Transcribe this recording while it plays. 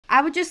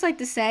I would just like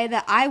to say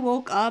that I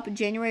woke up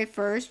January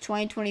 1st,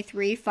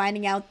 2023,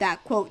 finding out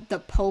that, quote, the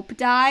Pope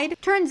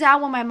died. Turns out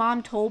when my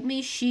mom told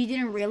me, she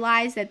didn't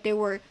realize that there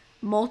were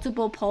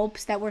multiple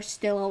popes that were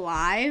still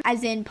alive,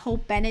 as in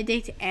Pope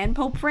Benedict and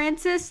Pope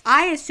Francis.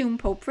 I assumed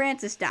Pope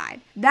Francis died.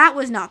 That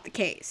was not the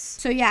case.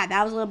 So yeah,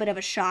 that was a little bit of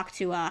a shock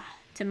to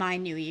my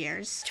New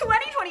Year's.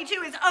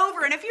 2022 is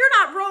over, and if you're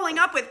not rolling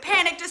up with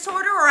panic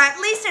disorder or at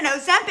least an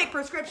Ozempic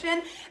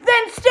prescription,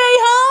 then stay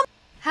home.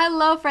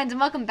 Hello friends,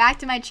 and welcome back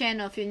to my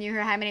channel. If you're new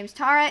here, hi, my name's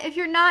Tara. If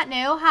you're not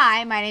new,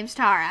 hi, my name's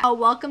Tara.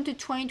 Welcome to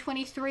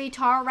 2023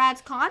 Tara Rads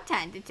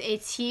content.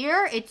 It's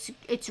here,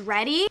 it's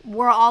ready.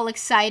 We're all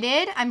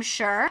excited, I'm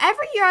sure.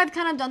 Every year I've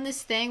kind of done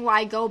this thing where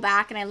I go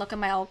back and I look at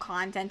my old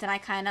content and I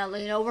kind of,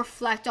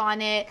 reflect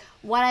on it,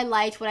 what I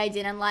liked, what I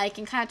didn't like,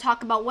 and kind of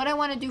talk about what I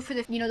want to do for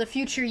the, the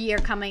future year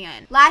coming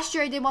in. Last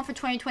year I did one for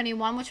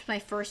 2021, which was my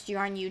first year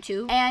on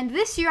YouTube. And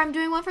this year I'm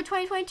doing one for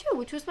 2022,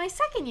 which was my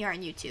second year on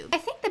YouTube. I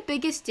think the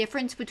biggest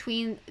difference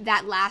between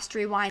that last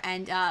rewind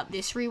and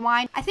this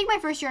rewind, I think my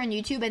first year on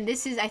YouTube, and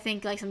this is, I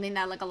think, like something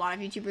that like a lot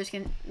of YouTubers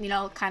can,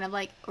 kind of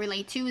like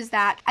relate to, is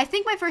that I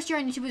think my first year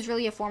on YouTube was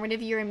really a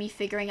formative year in me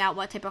figuring out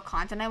what type of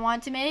content I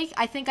wanted to make.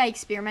 I think I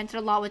experimented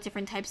a lot with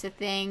different types of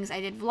things. I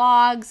did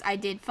vlogs, I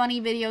did funny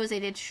videos, I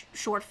did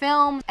short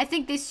films. I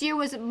think this year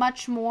was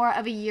much more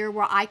of a year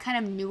where I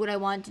kind of knew what I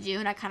wanted to do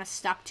and I kind of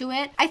stuck to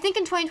it. I think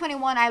in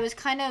 2021 I was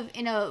kind of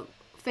in a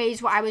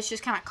phase where I was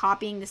just kind of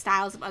copying the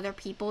styles of other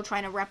people,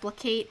 trying to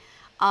replicate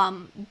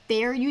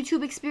their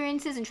YouTube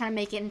experiences and trying to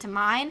make it into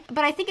mine.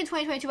 But I think in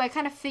 2022 I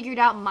kind of figured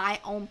out my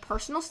own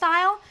personal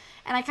style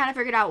and I kind of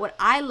figured out what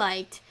I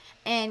liked,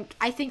 and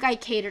I think I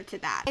catered to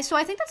that. So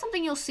I think that's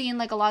something you'll see in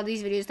like a lot of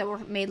these videos that were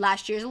made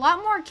last year, is a lot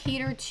more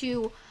catered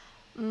to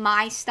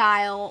my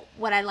style,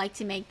 what I like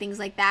to make, things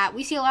like that.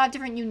 We see a lot of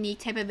different unique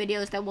type of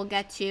videos that we'll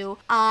get to.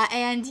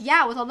 And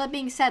yeah, with all that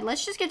being said,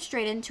 let's just get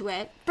straight into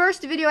it.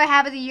 First video I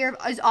have of the year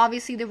is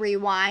obviously the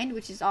rewind,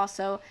 which is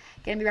also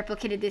going to be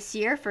replicated this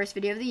year, first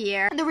video of the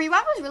year. The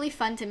rewind was really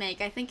fun to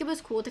make. I think it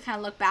was cool to kind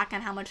of look back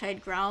on how much I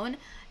had grown,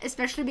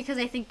 especially because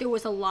I think there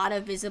was a lot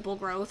of visible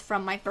growth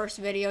from my first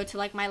video to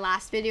like my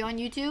last video on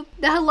YouTube.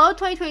 The Hello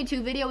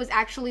 2022 video was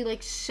actually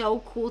like so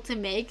cool to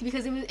make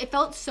because it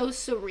felt so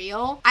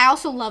surreal. I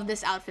also love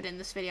this outfit in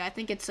this video. I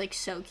think it's like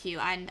so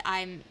cute and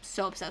I'm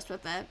so obsessed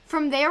with it.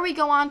 From there we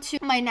go on to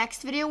my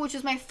next video, which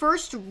was my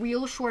first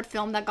real short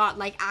film that got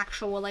like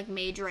actual like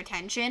major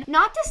attention.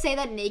 Not to say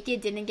that Naked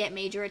didn't get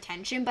major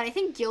attention, but I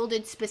think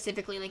Gilded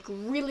specifically like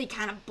really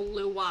kind of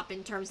blew up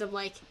in terms of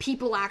like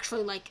people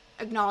actually like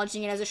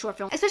acknowledging it as a short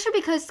film, especially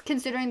because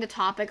considering the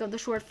topic of the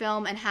short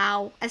film and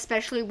how,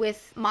 especially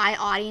with my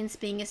audience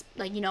being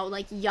like,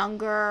 like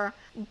younger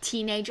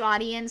teenage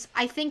audience,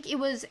 I think it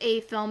was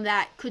a film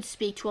that could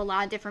speak to a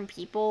lot of different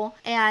people,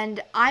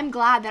 and I'm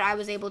glad that I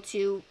was able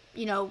to,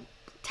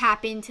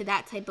 tap into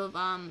that type of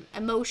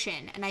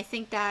emotion. And I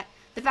think that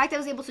the fact that I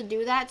was able to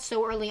do that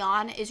so early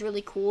on is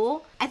really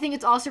cool. I think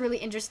it's also really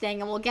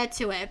interesting, and we'll get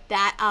to it,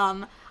 that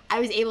I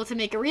was able to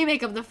make a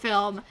remake of the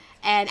film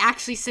and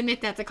actually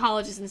submit that to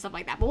colleges and stuff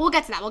like that. But we'll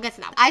get to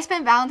that. I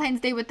spent Valentine's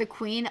Day with the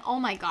Queen. Oh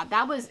my god,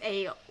 that was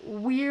a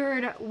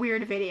weird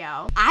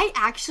video. I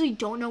actually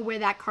don't know where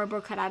that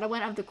cardboard cutout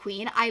went of the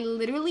Queen. I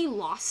literally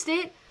lost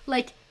it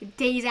like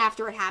days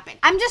after it happened.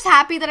 I'm just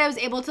happy that I was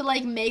able to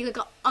like make like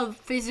a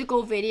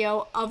physical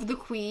video of the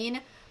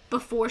Queen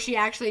before she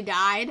actually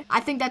died. I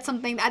think that's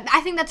something that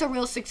I think that's a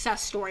real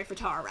success story for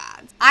Tara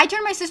Rads. I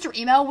Turned My Sister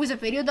Emo was a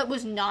video that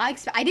was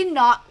not I did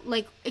not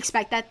like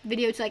expect that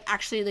video to like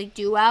actually like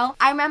do well.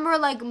 I remember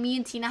like me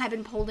and Tina had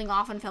been holding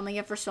off on filming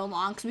it for so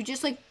long because we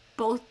just like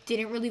both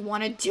didn't really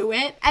want to do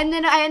it, and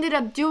then I ended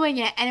up doing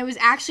it, and it was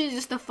actually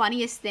just the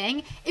funniest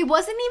thing. It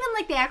wasn't even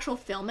like the actual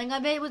filming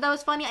of it that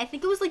was funny. I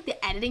think it was like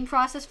the editing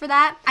process for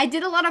that. I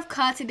did a lot of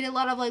cuts. I did a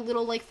lot of like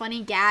little like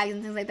funny gags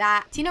and things like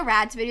that. Tina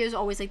Rad's videos are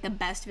always like the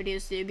best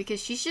videos to do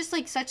because she's just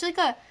like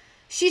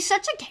she's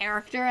such a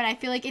character, and I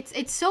feel like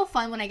it's so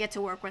fun when I get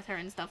to work with her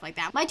and stuff like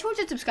that. My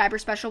 200 subscriber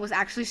special was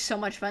actually so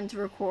much fun to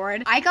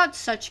record. I got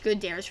such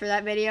good dares for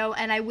that video,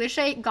 and I wish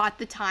I got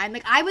the time.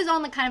 Like, I was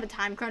on like kind of a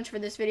time crunch for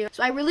this video,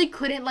 so I really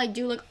couldn't like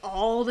do like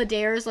all the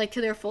dares like to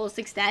their fullest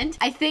extent.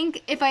 I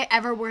think if I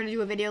ever were to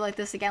do a video like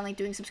this again, like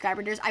doing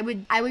subscriber dares, I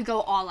would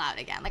go all out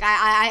again. Like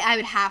I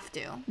would have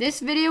to. This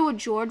video with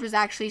George was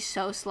actually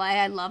so slay.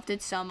 I loved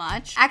it so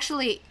much.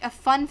 Actually, a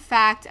fun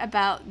fact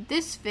about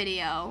this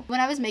video, when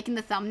I was making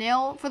the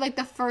thumbnail for like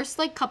the first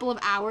like couple of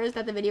hours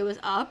that the video was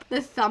up, the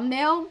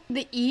thumbnail,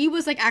 the E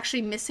was like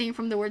actually missing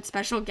from the word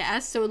special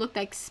guest, so it looked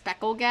like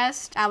speckle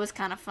guest. That was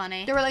kind of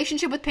funny. The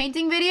relationship with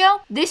painting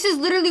video, this is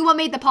literally what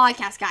made the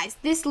podcast, guys.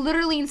 This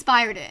literally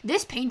inspired it.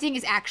 This painting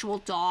is actual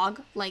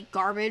dog like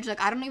garbage. Like,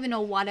 I don't even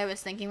know what I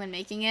was thinking when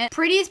making it.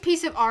 Prettiest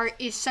Piece of Art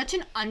is such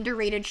an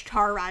underrated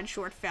Tara Rad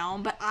short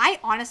film, but I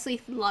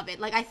honestly love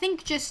it. Like, I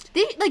think just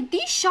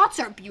these shots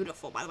are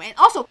beautiful, by the way. And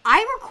also,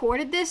 I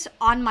recorded this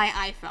on my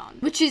iPhone,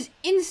 which is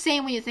insane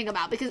when you think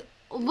about it, because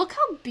look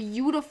how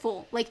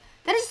beautiful, like,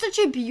 that is such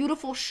a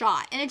beautiful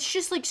shot, and it's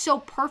just like so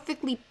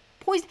perfectly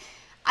poised.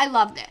 I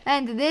loved it.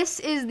 And this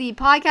is the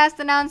podcast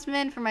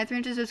announcement for my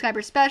 300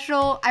 subscriber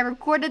special. I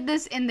recorded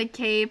this in the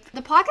Cape.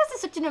 The podcast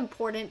is such an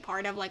important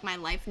part of like my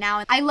life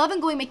now. I love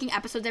enjoying making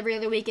episodes every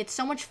other week. It's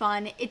so much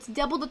fun. It's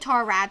double the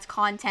Tara Rads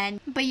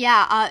content. But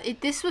yeah,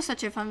 this was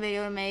such a fun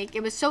video to make.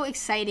 It was so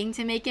exciting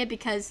to make it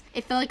because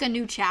it felt like a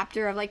new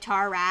chapter of like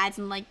Tara Rads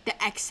and like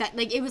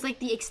it was like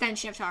the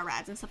extension of Tara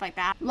Rads and stuff like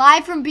that.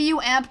 Live from BU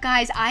Amp,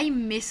 guys. I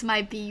miss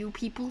my BU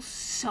people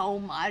so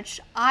much.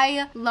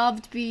 I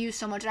loved BU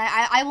so much, and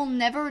I will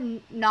never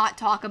not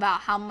talk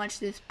about how much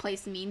this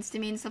place means to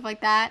me and stuff like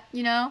that,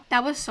 you know?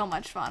 That was so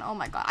much fun. Oh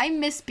my god. I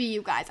miss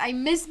BU, guys. I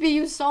miss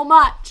BU so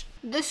much.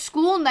 The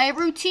school night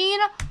routine,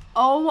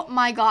 oh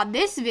my god,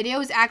 this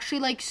video is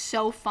actually like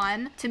so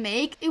fun to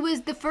make. It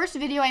was the first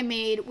video I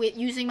made with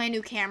using my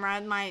new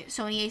camera, my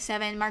Sony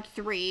A7 Mark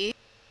III.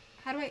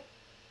 How do I...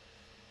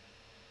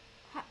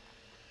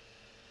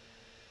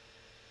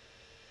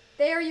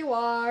 There you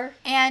are.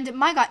 And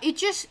my god, it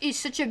just is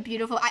such a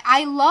beautiful...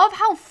 I love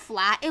how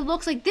flat it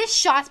looks. Like this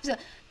shot...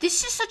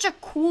 This is such a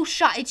cool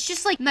shot. It's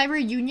just like my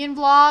reunion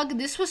vlog.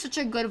 This was such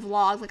a good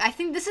vlog. Like I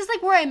think this is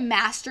like where I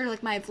mastered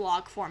like my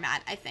vlog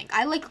format, I think.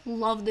 I like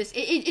love this.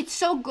 It's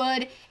so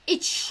good.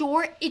 It's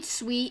short, it's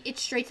sweet,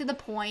 it's straight to the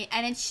point,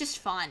 and it's just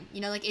fun. You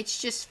know, like it's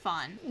just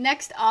fun.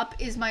 Next up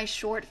is my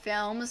short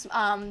films.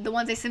 The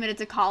ones I submitted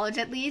to college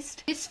at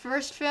least. This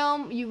first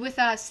film with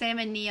Sam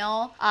and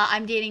Neil,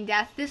 I'm Dating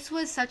Death. This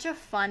was such a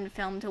fun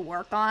film to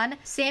work on.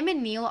 Sam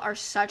and Neil are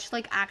such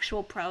like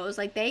actual pros.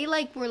 Like they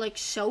like were like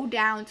so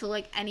down to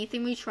like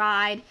anything we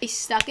tried. They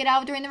stuck it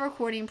out during the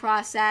recording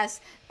process.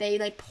 They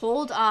like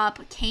pulled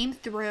up, came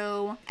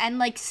through, and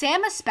like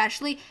Sam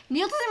especially.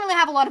 Neil doesn't really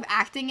have a lot of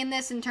acting in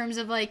this in terms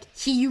of like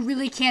you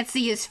really can't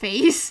see his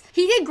face.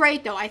 He did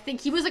great though. I think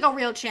he was like a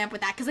real champ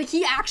with that because like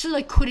he actually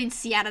like couldn't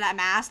see out of that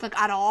mask like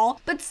at all.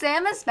 But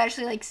Sam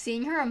especially, like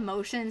seeing her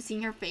emotion and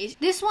seeing her face.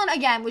 This one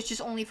again was just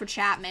only for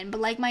Chapman,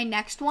 but like my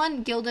next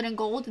one, Gilded and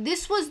Gold,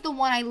 this was the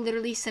one I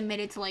literally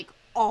submitted to like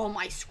all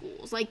my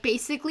schools. Like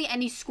basically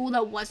any school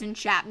that wasn't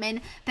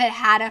Chapman that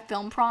had a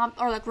film prompt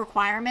or like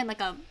requirement,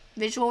 like a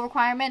visual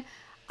requirement,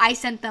 I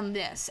sent them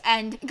this.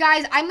 And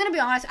guys, I'm gonna be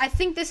honest, I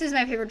think this is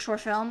my favorite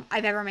short film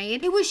I've ever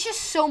made. It was just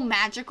so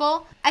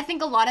magical. I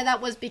think a lot of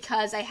that was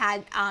because I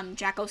had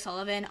Jack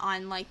O'Sullivan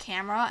on like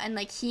camera, and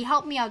like he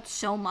helped me out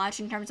so much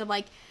in terms of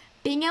like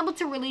being able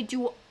to really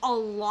do a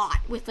lot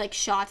with like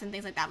shots and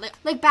things like that.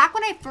 Like back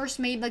when I first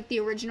made like the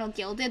original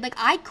Gilded, like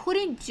I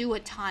couldn't do a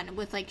ton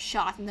with like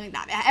shots and things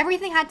like that.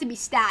 Everything had to be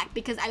stacked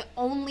because I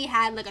only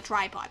had like a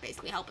tripod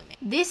basically helping me.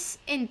 This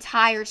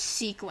entire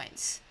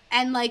sequence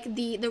and like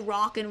the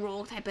rock and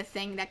roll type of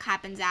thing that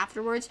happens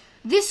afterwards,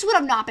 this would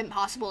have not been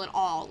possible at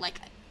all, like,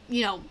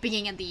 you know,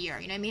 beginning of the year,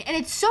 you know what I mean? And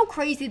it's so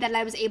crazy that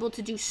I was able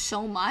to do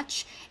so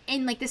much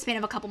in like the span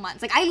of a couple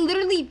months. Like I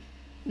literally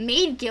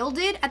made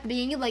Gilded at the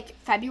beginning of like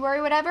February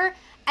or whatever,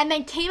 and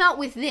then came out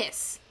with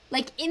this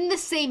like in the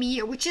same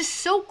year, which is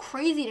so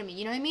crazy to me,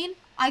 you know what I mean?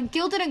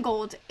 Gilded and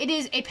Gold, it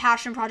is a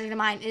passion project of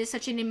mine. It is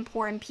such an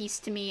important piece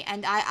to me,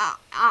 and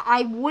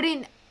I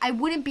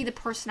wouldn't be the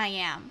person I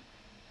am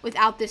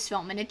without this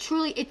film, and it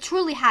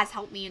truly has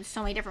helped me in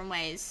so many different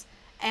ways,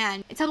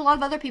 and it's helped a lot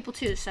of other people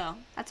too, so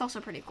that's also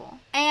pretty cool.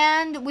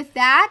 And with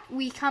that,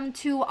 we come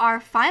to our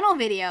final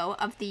video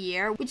of the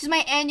year, which is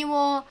my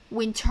annual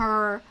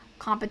winter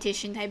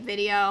competition type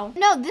video.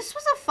 No, this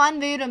was a fun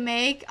video to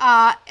make.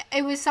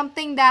 It was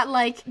something that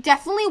like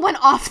definitely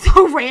went off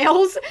the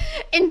rails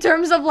in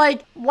terms of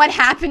like what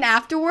happened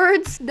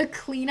afterwards. The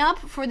cleanup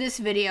for this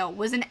video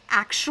was an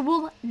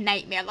actual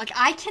nightmare. Like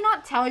I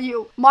cannot tell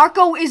you.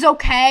 Marco is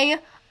okay.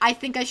 I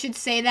think I should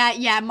say that.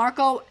 Yeah,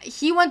 Marco,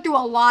 he went through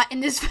a lot in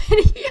this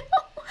video.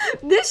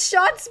 This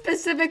shot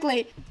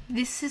specifically.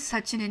 This is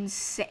such an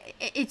insane...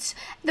 It's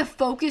the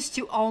focus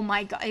to... Oh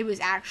my god, it was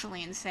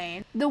actually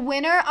insane. The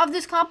winner of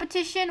this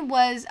competition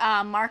was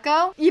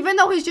Marco. Even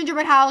though his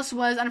gingerbread house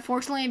was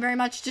unfortunately very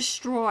much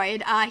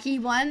destroyed, he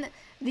won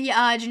the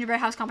gingerbread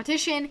house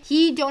competition.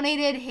 He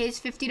donated his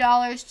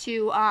 $50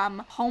 to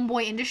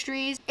Homeboy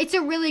Industries. It's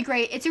a really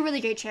great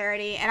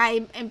charity, and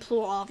I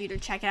implore all of you to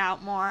check it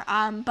out more.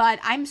 But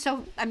I'm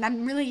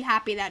really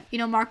happy that, you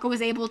know, Marco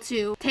was able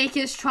to take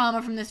his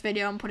trauma from this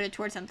video and put it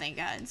towards something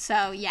good.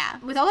 So yeah,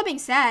 with all that being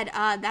said,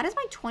 that is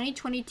my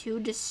 2022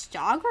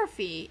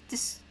 discography.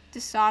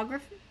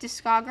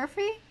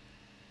 Discography?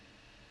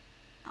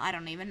 I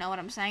don't even know what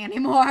I'm saying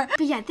anymore.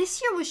 But yeah,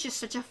 this year was just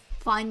such a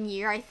fun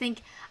year. I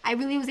think I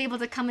really was able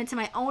to come into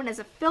my own as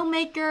a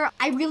filmmaker.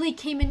 I really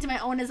came into my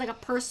own as like a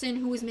person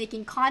who was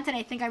making content.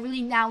 I think I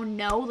really now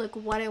know like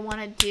what I want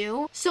to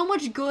do. So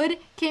much good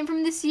came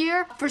from this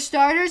year. For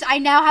starters, I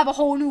now have a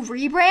whole new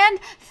rebrand.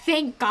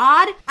 Thank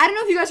God. I don't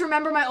know if you guys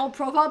remember my old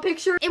profile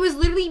picture. It was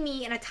literally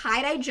me in a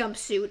tie-dye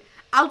jumpsuit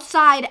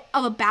outside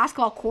of a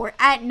basketball court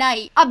at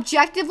night.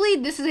 Objectively,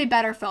 this is a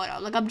better photo,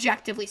 like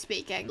objectively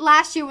speaking.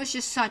 Last year was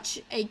just such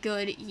a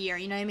good year,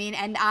 you know what I mean?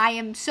 And I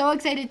am so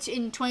excited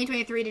in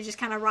 2023 to just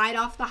kind of ride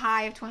off the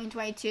high of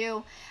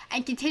 2022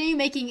 and continue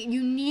making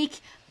unique,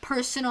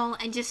 personal,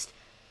 and just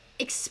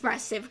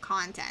expressive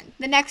content.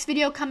 The next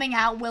video coming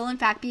out will in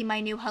fact be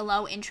my new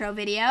hello intro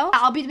video.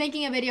 I'll be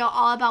making a video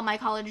all about my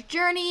college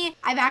journey.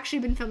 I've actually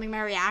been filming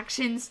my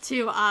reactions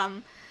to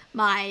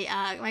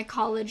my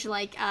college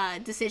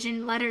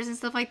decision letters and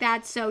stuff like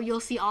that, so you'll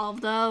see all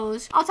of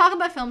those. I'll talk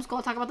about film school,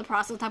 I'll talk about the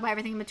process, I'll talk about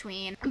everything in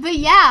between. But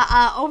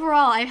yeah,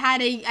 overall I've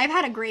had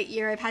a great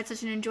year. I've had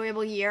such an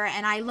enjoyable year,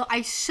 and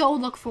I so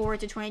look forward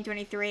to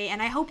 2023, and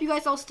I hope you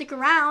guys all stick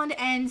around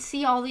and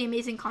see all the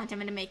amazing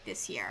content I'm gonna make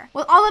this year.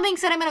 With all that being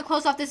said, I'm gonna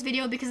close off this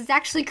video because it's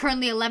actually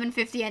currently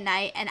 11:50 at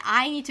night and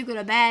I need to go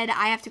to bed.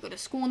 I have to go to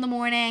school in the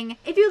morning.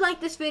 If you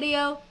like this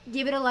video,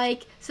 give it a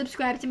like,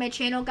 subscribe to my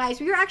channel. Guys,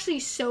 we are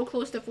actually so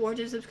close to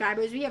 400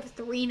 subscribers. We have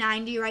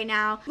 390 right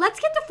now.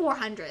 Let's get to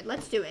 400.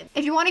 Let's do it.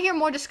 If you want to hear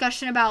more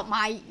discussion about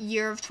my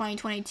year of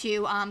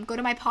 2022, go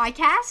to my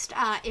podcast,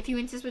 If You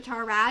Insist with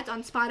Rads,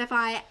 on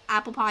Spotify,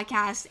 Apple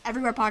Podcasts,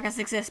 everywhere podcasts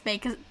exist,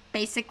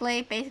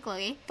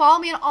 basically. Follow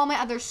me on all my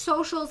other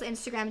socials,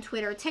 Instagram,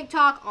 Twitter,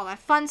 TikTok, all that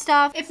fun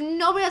stuff. If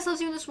nobody else loves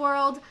you in this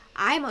world,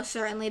 I most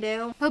certainly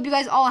do. Hope you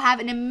guys all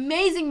have an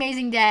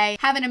amazing day.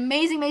 Have an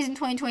amazing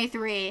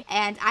 2023,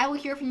 and I will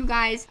hear from you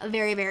guys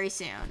very, very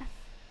soon.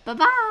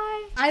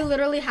 Bye-bye. I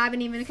literally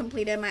haven't even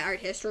completed my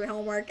art history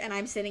homework, and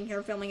I'm sitting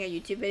here filming a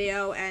YouTube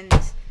video, and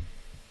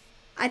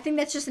I think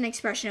that's just an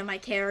expression of my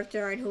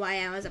character and who I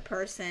am as a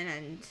person,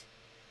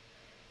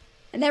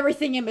 and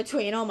everything in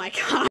between. Oh my god.